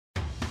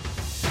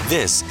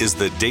This is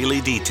the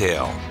Daily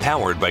Detail,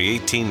 powered by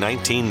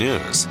 1819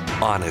 News.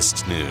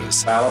 Honest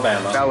news.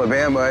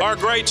 Alabama. Our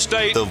great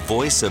state. The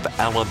voice of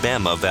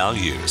Alabama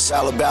values.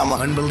 Alabama.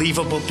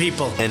 Unbelievable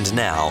people. And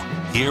now,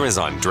 here is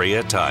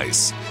Andrea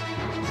Tice.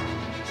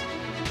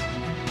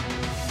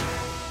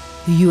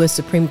 The U.S.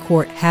 Supreme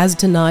Court has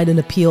denied an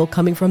appeal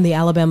coming from the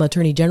Alabama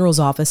Attorney General's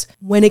office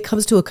when it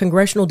comes to a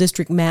congressional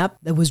district map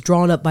that was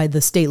drawn up by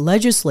the state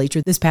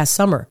legislature this past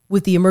summer.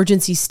 With the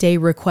emergency stay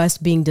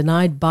request being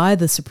denied by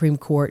the Supreme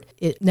Court,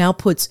 it now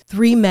puts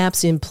 3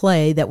 maps in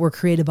play that were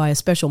created by a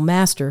special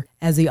master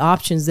as the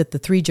options that the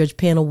 3-judge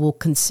panel will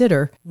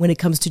consider when it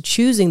comes to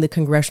choosing the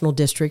congressional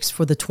districts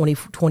for the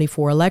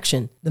 2024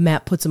 election. The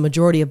map puts a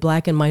majority of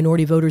black and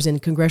minority voters in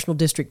Congressional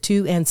District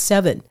 2 and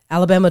 7.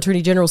 Alabama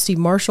Attorney General Steve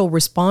Marshall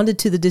responded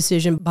to the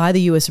decision by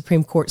the U.S.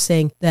 Supreme Court,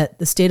 saying that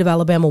the state of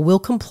Alabama will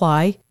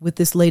comply with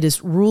this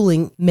latest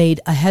ruling made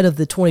ahead of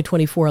the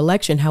 2024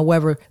 election.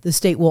 However, the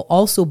state will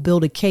also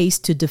build a case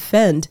to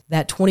defend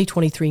that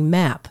 2023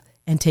 map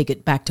and take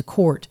it back to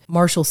court.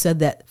 Marshall said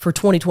that for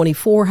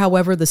 2024,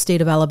 however, the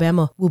state of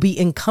Alabama will be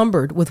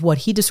encumbered with what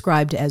he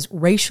described as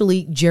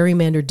racially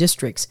gerrymandered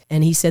districts.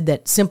 And he said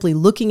that simply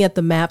looking at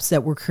the maps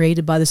that were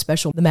created by the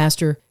special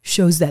master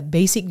shows that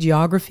basic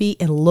geography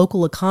and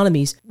local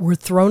economies were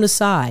thrown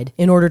aside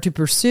in order to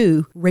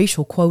pursue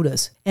racial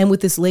quotas. And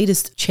with this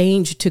latest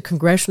change to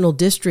congressional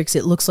districts,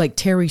 it looks like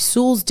Terri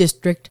Sewell's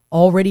district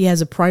already has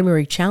a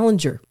primary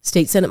challenger.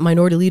 State Senate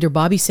Minority Leader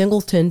Bobby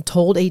Singleton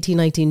told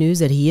 1819 News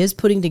that he is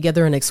putting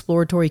together an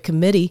exploratory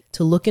committee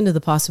to look into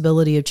the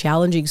possibility of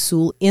challenging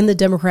Sewell in the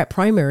Democrat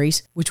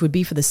primaries, which would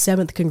be for the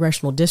 7th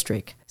congressional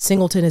district.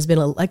 Singleton has been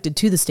elected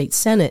to the state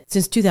Senate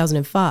since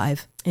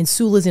 2005, and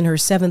Sewell is in her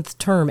 7th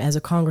term as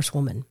a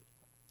congresswoman.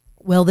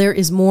 Well, there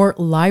is more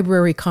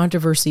library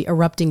controversy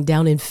erupting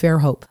down in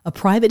Fairhope. A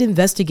private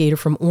investigator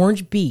from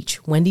Orange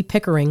Beach, Wendy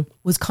Pickering,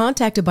 was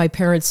contacted by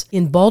parents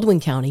in Baldwin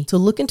County to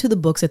look into the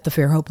books at the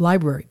Fairhope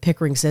Library.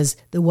 Pickering says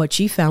that what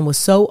she found was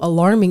so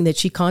alarming that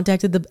she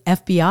contacted the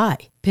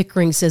FBI.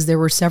 Pickering says there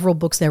were several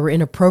books that were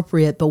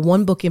inappropriate, but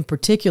one book in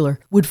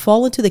particular would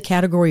fall into the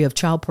category of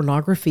child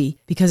pornography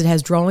because it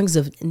has drawings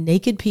of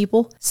naked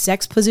people,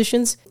 sex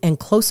positions, and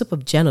close-up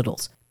of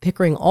genitals.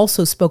 Pickering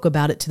also spoke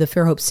about it to the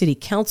Fairhope City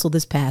Council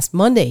this past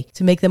Monday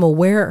to make them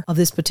aware of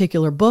this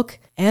particular book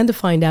and to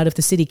find out if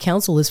the City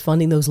Council is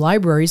funding those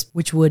libraries,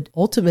 which would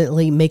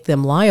ultimately make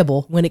them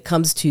liable when it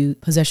comes to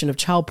possession of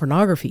child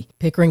pornography.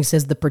 Pickering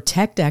says the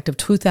PROTECT Act of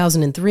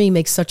 2003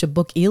 makes such a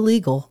book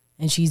illegal,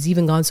 and she's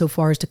even gone so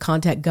far as to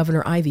contact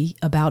Governor Ivey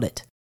about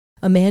it.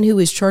 A man who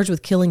is charged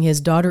with killing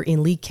his daughter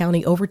in Lee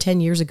County over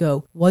 10 years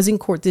ago was in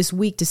court this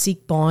week to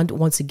seek bond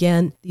once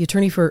again. The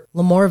attorney for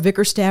Lamar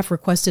Vickerstaff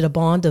requested a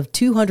bond of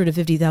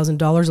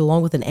 $250,000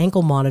 along with an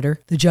ankle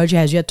monitor. The judge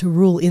has yet to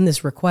rule in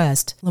this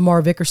request.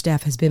 Lamar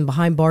Vickerstaff has been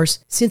behind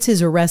bars since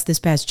his arrest this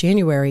past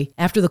January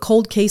after the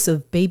cold case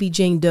of baby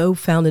Jane Doe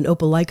found in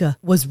Opelika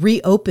was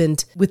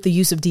reopened with the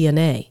use of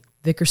DNA.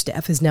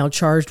 Vickerstaff is now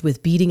charged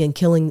with beating and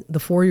killing the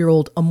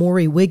 4-year-old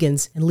Amori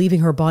Wiggins and leaving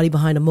her body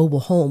behind a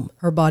mobile home.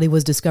 Her body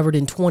was discovered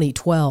in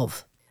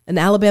 2012. An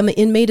Alabama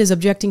inmate is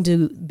objecting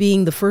to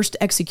being the first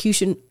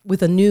execution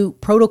with a new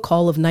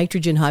protocol of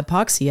nitrogen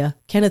hypoxia.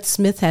 Kenneth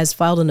Smith has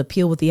filed an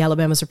appeal with the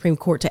Alabama Supreme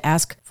Court to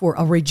ask for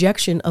a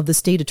rejection of the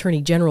state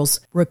attorney general's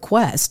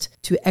request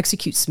to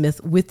execute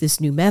Smith with this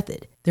new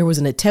method. There was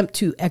an attempt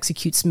to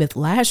execute Smith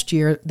last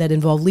year that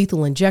involved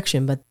lethal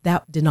injection, but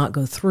that did not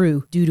go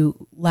through due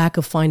to lack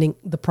of finding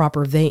the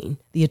proper vein.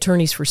 The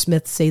attorneys for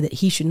Smith say that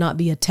he should not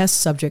be a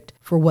test subject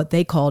for what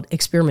they called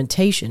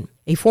experimentation.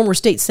 A former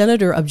state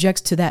senator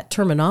objects to that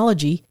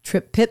terminology.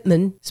 Tripp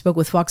Pittman spoke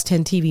with Fox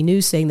 10 TV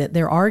News saying that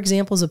there are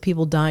examples of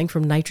people dying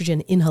from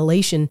nitrogen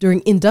inhalation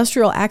during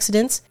industrial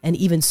accidents and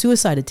even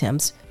suicide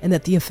attempts, and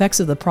that the effects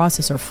of the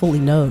process are fully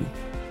known.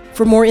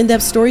 For more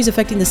in-depth stories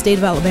affecting the state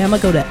of Alabama,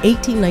 go to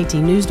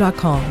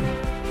 1819news.com.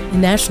 In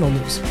national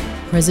news,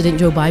 President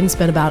Joe Biden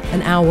spent about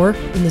an hour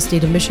in the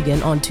state of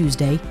Michigan on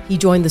Tuesday. He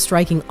joined the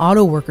striking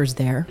auto workers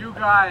there. You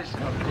guys, the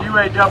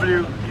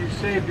UAW, you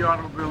saved the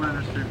automobile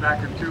industry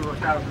back in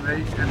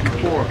 2008 and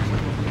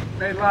before.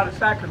 Made a lot of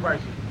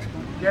sacrifices,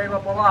 gave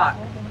up a lot,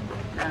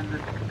 and the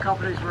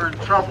companies were in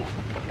trouble.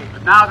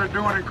 But now they're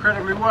doing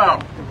incredibly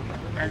well.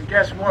 And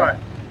guess what?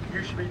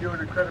 You should be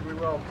doing incredibly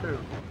well too.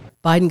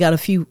 Biden got a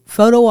few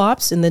photo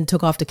ops and then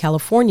took off to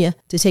California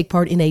to take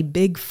part in a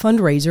big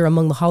fundraiser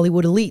among the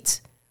Hollywood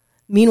elites.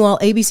 Meanwhile,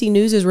 ABC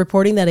News is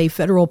reporting that a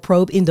federal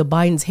probe into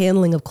Biden's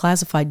handling of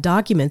classified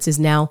documents is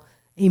now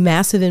a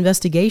massive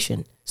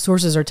investigation.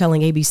 Sources are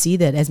telling ABC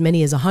that as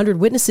many as 100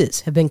 witnesses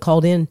have been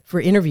called in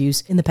for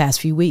interviews in the past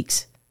few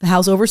weeks. The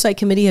House Oversight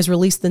Committee has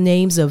released the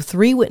names of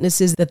 3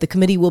 witnesses that the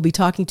committee will be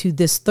talking to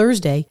this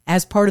Thursday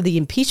as part of the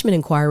impeachment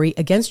inquiry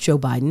against Joe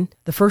Biden.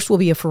 The first will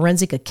be a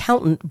forensic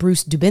accountant,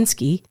 Bruce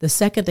Dubinsky. The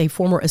second, a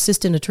former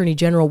assistant attorney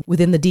general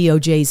within the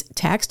DOJ's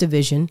tax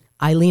division,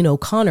 Eileen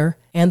O'Connor.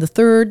 And the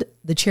third,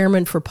 the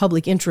chairman for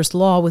public interest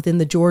law within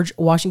the George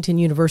Washington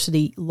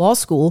University Law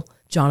School,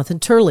 Jonathan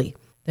Turley.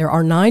 There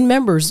are 9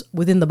 members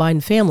within the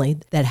Biden family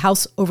that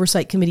House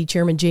Oversight Committee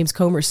Chairman James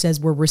Comer says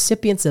were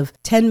recipients of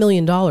 $10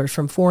 million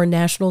from foreign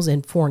nationals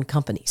and foreign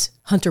companies.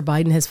 Hunter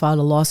Biden has filed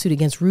a lawsuit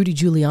against Rudy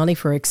Giuliani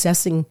for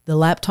accessing the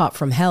laptop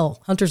from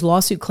hell. Hunter's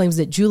lawsuit claims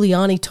that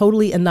Giuliani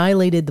totally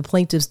annihilated the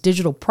plaintiff's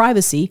digital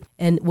privacy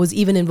and was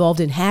even involved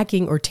in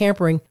hacking or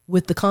tampering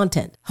with the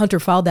content. Hunter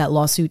filed that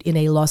lawsuit in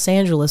a Los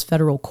Angeles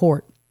federal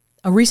court.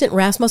 A recent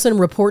Rasmussen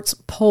Reports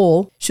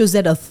poll shows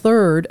that a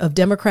third of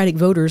Democratic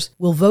voters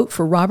will vote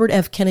for Robert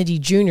F. Kennedy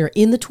Jr.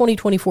 in the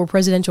 2024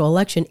 presidential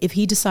election if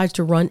he decides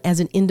to run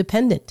as an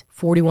independent.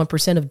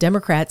 41% of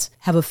Democrats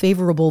have a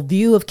favorable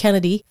view of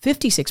Kennedy,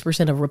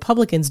 56% of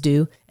Republicans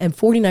do, and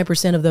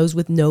 49% of those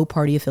with no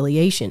party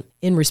affiliation.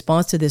 In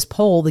response to this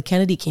poll, the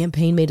Kennedy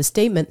campaign made a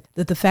statement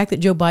that the fact that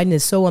Joe Biden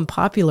is so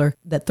unpopular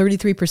that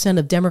 33%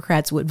 of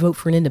Democrats would vote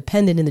for an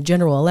independent in the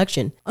general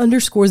election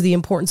underscores the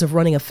importance of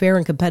running a fair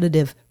and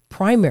competitive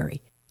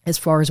primary. As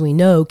far as we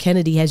know,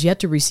 Kennedy has yet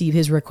to receive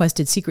his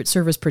requested Secret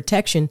Service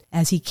protection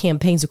as he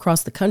campaigns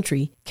across the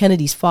country.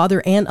 Kennedy's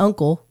father and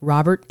uncle,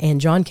 Robert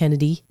and John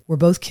Kennedy, were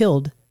both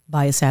killed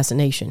by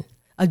assassination.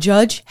 A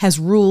judge has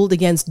ruled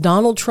against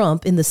Donald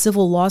Trump in the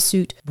civil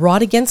lawsuit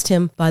brought against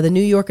him by the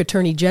New York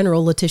Attorney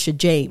General Letitia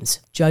James.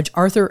 Judge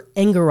Arthur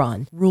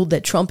Engeron ruled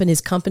that Trump and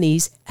his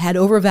companies had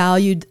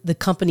overvalued the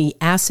company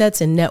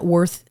assets and net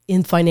worth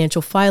in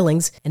financial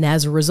filings, and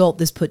as a result,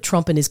 this put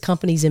Trump and his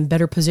companies in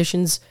better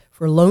positions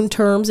for loan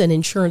terms and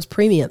insurance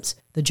premiums.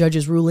 The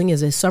judge's ruling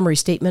is a summary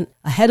statement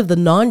ahead of the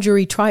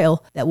non-jury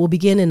trial that will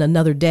begin in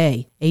another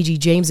day. AG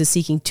James is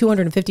seeking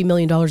 $250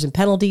 million in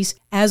penalties,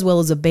 as well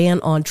as a ban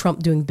on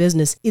Trump doing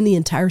business in the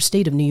entire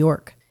state of New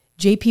York.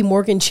 JP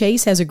Morgan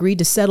Chase has agreed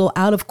to settle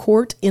out of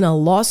court in a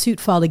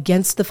lawsuit filed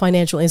against the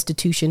financial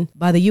institution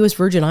by the U.S.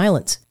 Virgin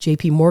Islands.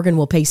 JP Morgan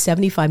will pay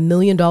 $75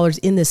 million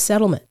in this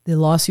settlement. The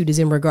lawsuit is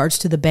in regards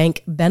to the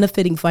bank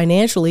benefiting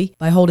financially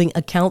by holding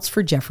accounts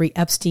for Jeffrey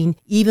Epstein,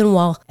 even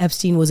while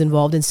Epstein was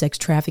involved in sex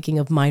trafficking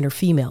of minor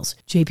females.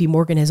 JP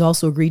Morgan has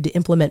also agreed to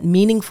implement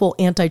meaningful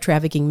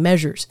anti-trafficking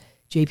measures.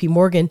 JP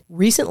Morgan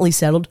recently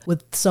settled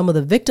with some of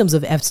the victims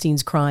of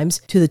Epstein's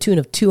crimes to the tune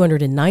of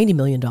 $290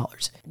 million.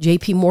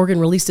 JP Morgan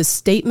released a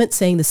statement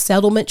saying the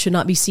settlement should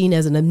not be seen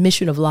as an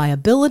admission of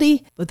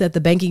liability, but that the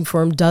banking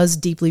firm does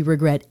deeply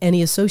regret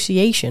any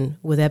association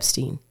with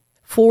Epstein.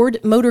 Ford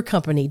Motor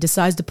Company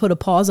decides to put a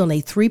pause on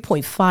a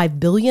 $3.5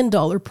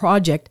 billion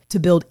project to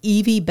build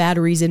EV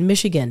batteries in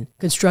Michigan.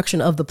 Construction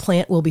of the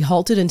plant will be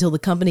halted until the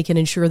company can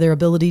ensure their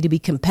ability to be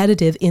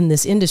competitive in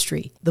this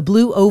industry. The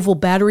Blue Oval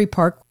Battery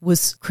Park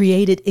was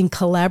created in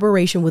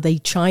collaboration with a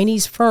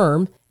Chinese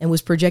firm and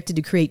was projected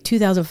to create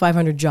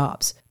 2,500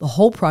 jobs. The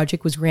whole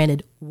project was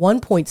granted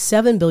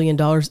 $1.7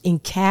 billion in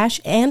cash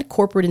and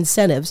corporate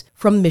incentives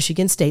from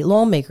Michigan state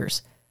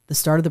lawmakers. The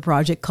start of the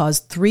project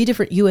caused 3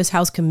 different U.S.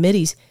 House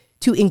committees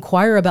to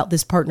inquire about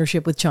this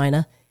partnership with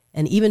China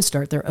and even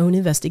start their own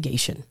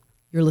investigation.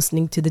 You're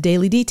listening to The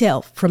Daily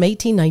Detail from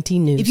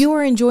 1819 News. If you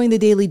are enjoying The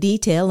Daily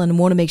Detail and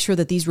want to make sure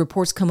that these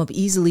reports come up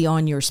easily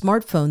on your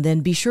smartphone, then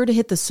be sure to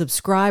hit the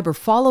subscribe or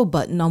follow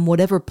button on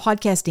whatever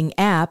podcasting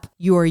app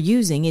you are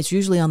using. It's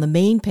usually on the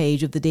main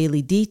page of The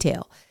Daily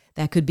Detail.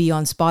 That could be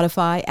on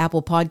Spotify,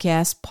 Apple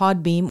Podcasts,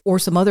 Podbeam, or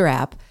some other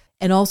app.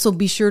 And also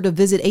be sure to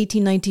visit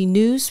 1819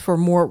 News for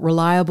more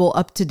reliable,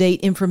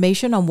 up-to-date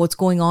information on what's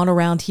going on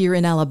around here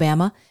in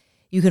Alabama.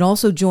 You can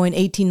also join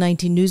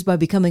 1819 News by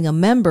becoming a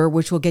member,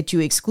 which will get you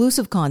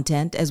exclusive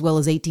content as well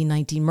as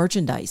 1819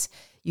 merchandise.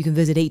 You can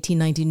visit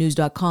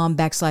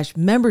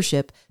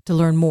 1819news.com/membership to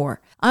learn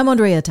more. I'm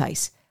Andrea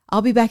Tice.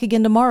 I'll be back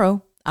again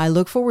tomorrow. I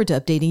look forward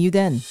to updating you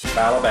then.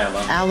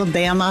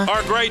 Alabama.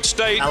 Our great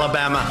state.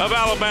 Alabama. Of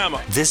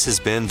Alabama. This has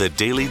been The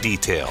Daily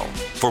Detail.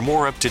 For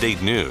more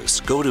up-to-date news,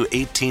 go to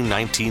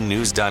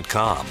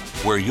 1819news.com,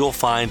 where you'll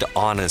find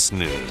honest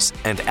news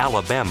and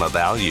Alabama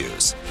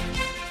values.